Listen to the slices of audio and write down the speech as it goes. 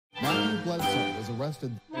Bledsoe was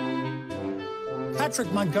arrested.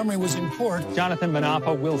 Patrick Montgomery was in court. Jonathan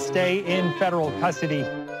Manapa will stay in federal custody.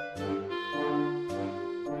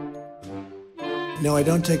 No, I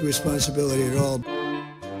don't take responsibility at all.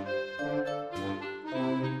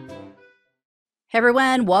 Hey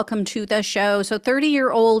everyone, welcome to the show. So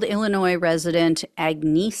 30-year-old Illinois resident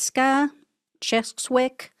Agnieszka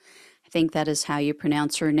Chwiesiuk, I think that is how you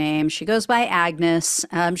pronounce her name. She goes by Agnes.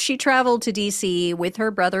 She traveled to D.C. with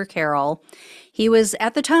her brother Carol. He was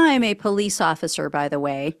at the time a police officer, by the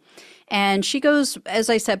way. And she goes, as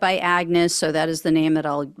I said, by Agnes, so that is the name that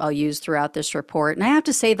I'll use throughout this report. And I have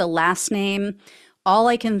to say the last name, all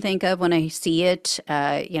I can think of when I see it,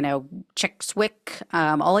 Chwiesiuk,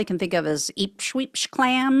 all I can think of is Eep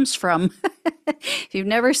clams from, if you've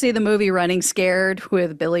never seen the movie Running Scared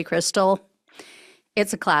with Billy Crystal,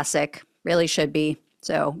 it's a classic, really should be.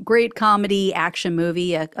 So great comedy action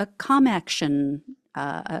movie, a com-action,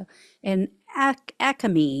 an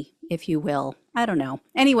acme, if you will. I don't know.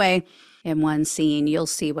 Anyway, in one scene, you'll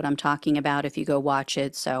see what I'm talking about if you go watch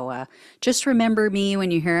it. So just remember me when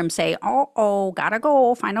you hear him say, oh, gotta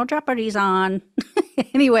go, Final Jeopardy's on.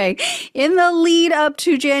 Anyway, in the lead up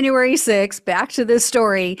to January 6th, back to this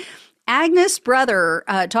story, Agnes' brother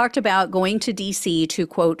talked about going to D.C. to,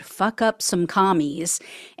 quote, fuck up some commies.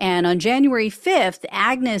 And on January 5th,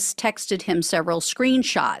 Agnes texted him several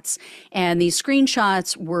screenshots. And these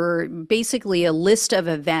screenshots were basically a list of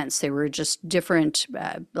events. They were just different,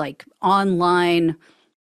 like online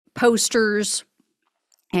posters.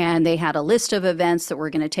 And they had a list of events that were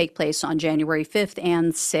going to take place on January 5th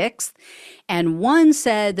and 6th. And one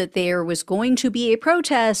said that there was going to be a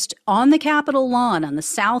protest on the Capitol lawn, on the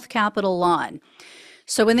South Capitol lawn.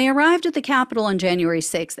 So when they arrived at the Capitol on January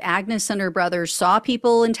 6th, Agnes and her brother saw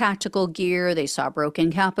people in tactical gear. They saw broken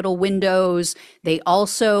Capitol windows. They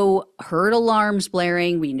also heard alarms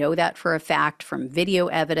blaring. We know that for a fact from video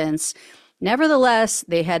evidence. Nevertheless,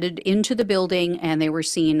 they headed into the building and they were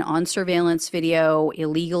seen on surveillance video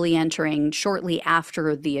illegally entering shortly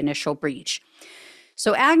after the initial breach.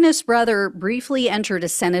 So Agnes' brother briefly entered a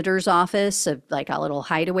senator's office, like a little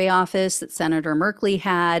hideaway office that Senator Merkley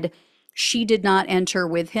had. She did not enter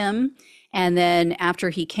with him. And then after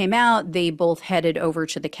he came out, they both headed over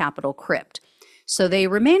to the Capitol crypt. So they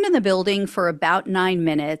remained in the building for about 9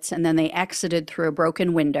 minutes and then they exited through a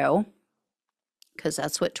broken window, because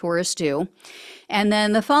that's what tourists do. And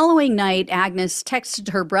then the following night, Agnes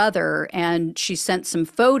texted her brother and she sent some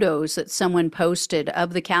photos that someone posted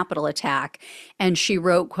of the Capitol attack. And she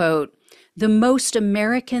wrote, quote, "The most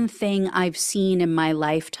American thing I've seen in my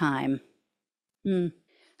lifetime."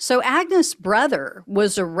 So Agnes' brother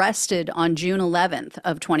was arrested on June 11th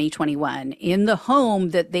of 2021 in the home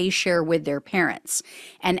that they share with their parents.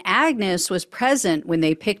 And Agnes was present when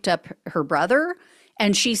they picked up her brother,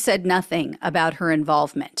 and she said nothing about her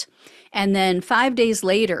involvement. And then 5 days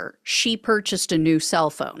later, she purchased a new cell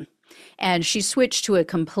phone. And she switched to a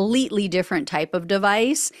completely different type of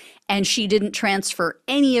device. And she didn't transfer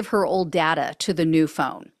any of her old data to the new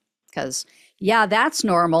phone. Because, yeah, that's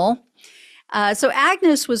normal. So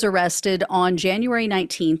Agnes was arrested on January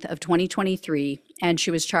 19th of 2023. And she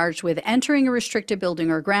was charged with entering a restricted building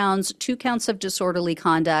or grounds, 2 counts of disorderly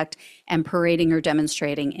conduct, and parading or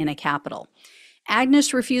demonstrating in a Capitol.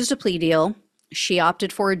 Agnes refused a plea deal. She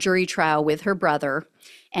opted for a jury trial with her brother.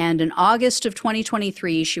 And in August of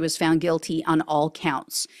 2023, she was found guilty on all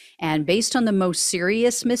counts. And based on the most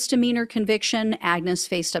serious misdemeanor conviction, Agnes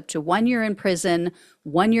faced up to 1 year in prison,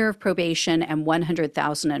 1 year of probation, and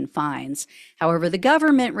 $100,000 in fines. However, the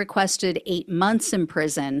government requested 8 months in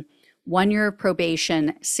prison, 1 year of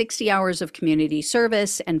probation, 60 hours of community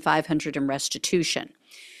service, and $500 in restitution.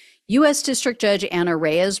 U.S. District Judge Anna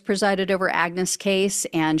Reyes presided over Agnes' case,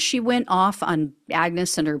 and she went off on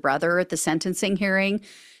Agnes and her brother at the sentencing hearing.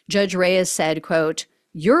 Judge Reyes said, quote,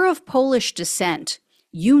 "You're of Polish descent.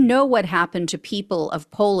 You know what happened to people of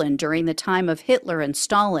Poland during the time of Hitler and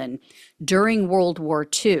Stalin during World War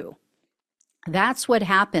II. That's what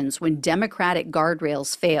happens when democratic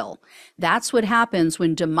guardrails fail. That's what happens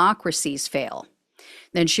when democracies fail."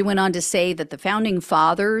 Then she went on to say that the founding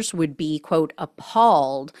fathers would be, quote,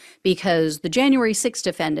 appalled because the January 6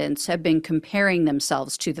 defendants have been comparing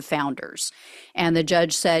themselves to the founders. And the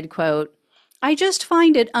judge said, quote, "I just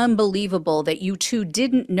find it unbelievable that you two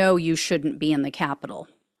didn't know you shouldn't be in the Capitol."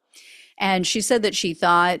 And she said that she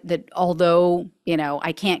thought that although,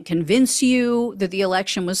 I can't convince you that the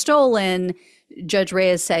election was stolen, Judge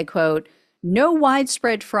Reyes said, quote, "No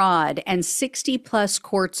widespread fraud, and 60 plus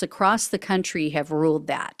courts across the country have ruled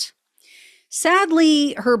that."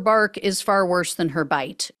 Sadly, her bark is far worse than her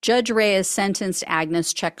bite. Judge Reyes sentenced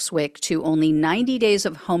Agnes Chwiesiuk to only 90 days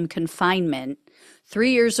of home confinement,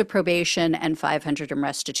 3 years of probation, and $500 in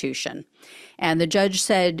restitution. And the judge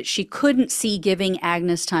said she couldn't see giving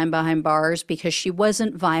Agnes time behind bars because she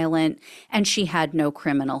wasn't violent and she had no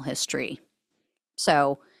criminal history.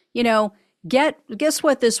 So, guess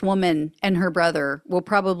what this woman and her brother will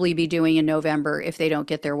probably be doing in November if they don't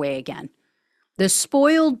get their way again. The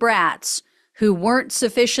spoiled brats who weren't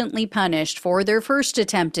sufficiently punished for their first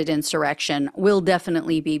attempted insurrection will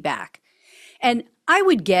definitely be back. And I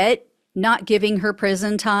would get not giving her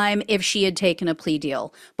prison time if she had taken a plea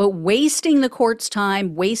deal, but wasting the court's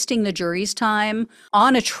time, wasting the jury's time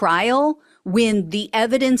on a trial when the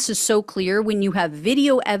evidence is so clear, when you have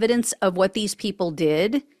video evidence of what these people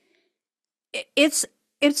did, it's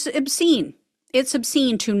obscene. It's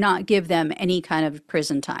obscene to not give them any kind of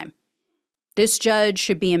prison time. This judge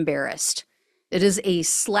should be embarrassed. It is a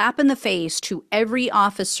slap in the face to every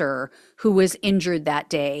officer who was injured that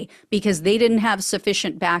day because they didn't have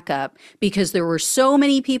sufficient backup, because there were so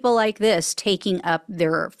many people like this taking up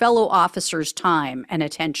their fellow officers' time and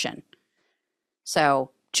attention.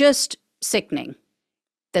 So just sickening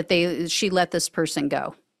that she let this person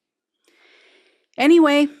go.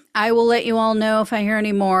 Anyway, I will let you all know if I hear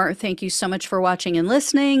any more. Thank you so much for watching and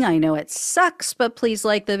listening. I know it sucks, but please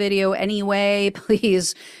like the video anyway.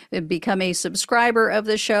 Please become a subscriber of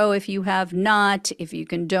the show if you have not. If you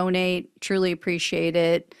can donate, truly appreciate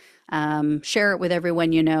it. Share it with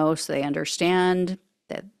everyone you know so they understand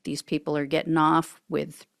that these people are getting off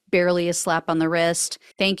with barely a slap on the wrist.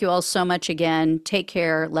 Thank you all so much again. Take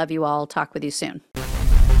care. Love you all. Talk with you soon.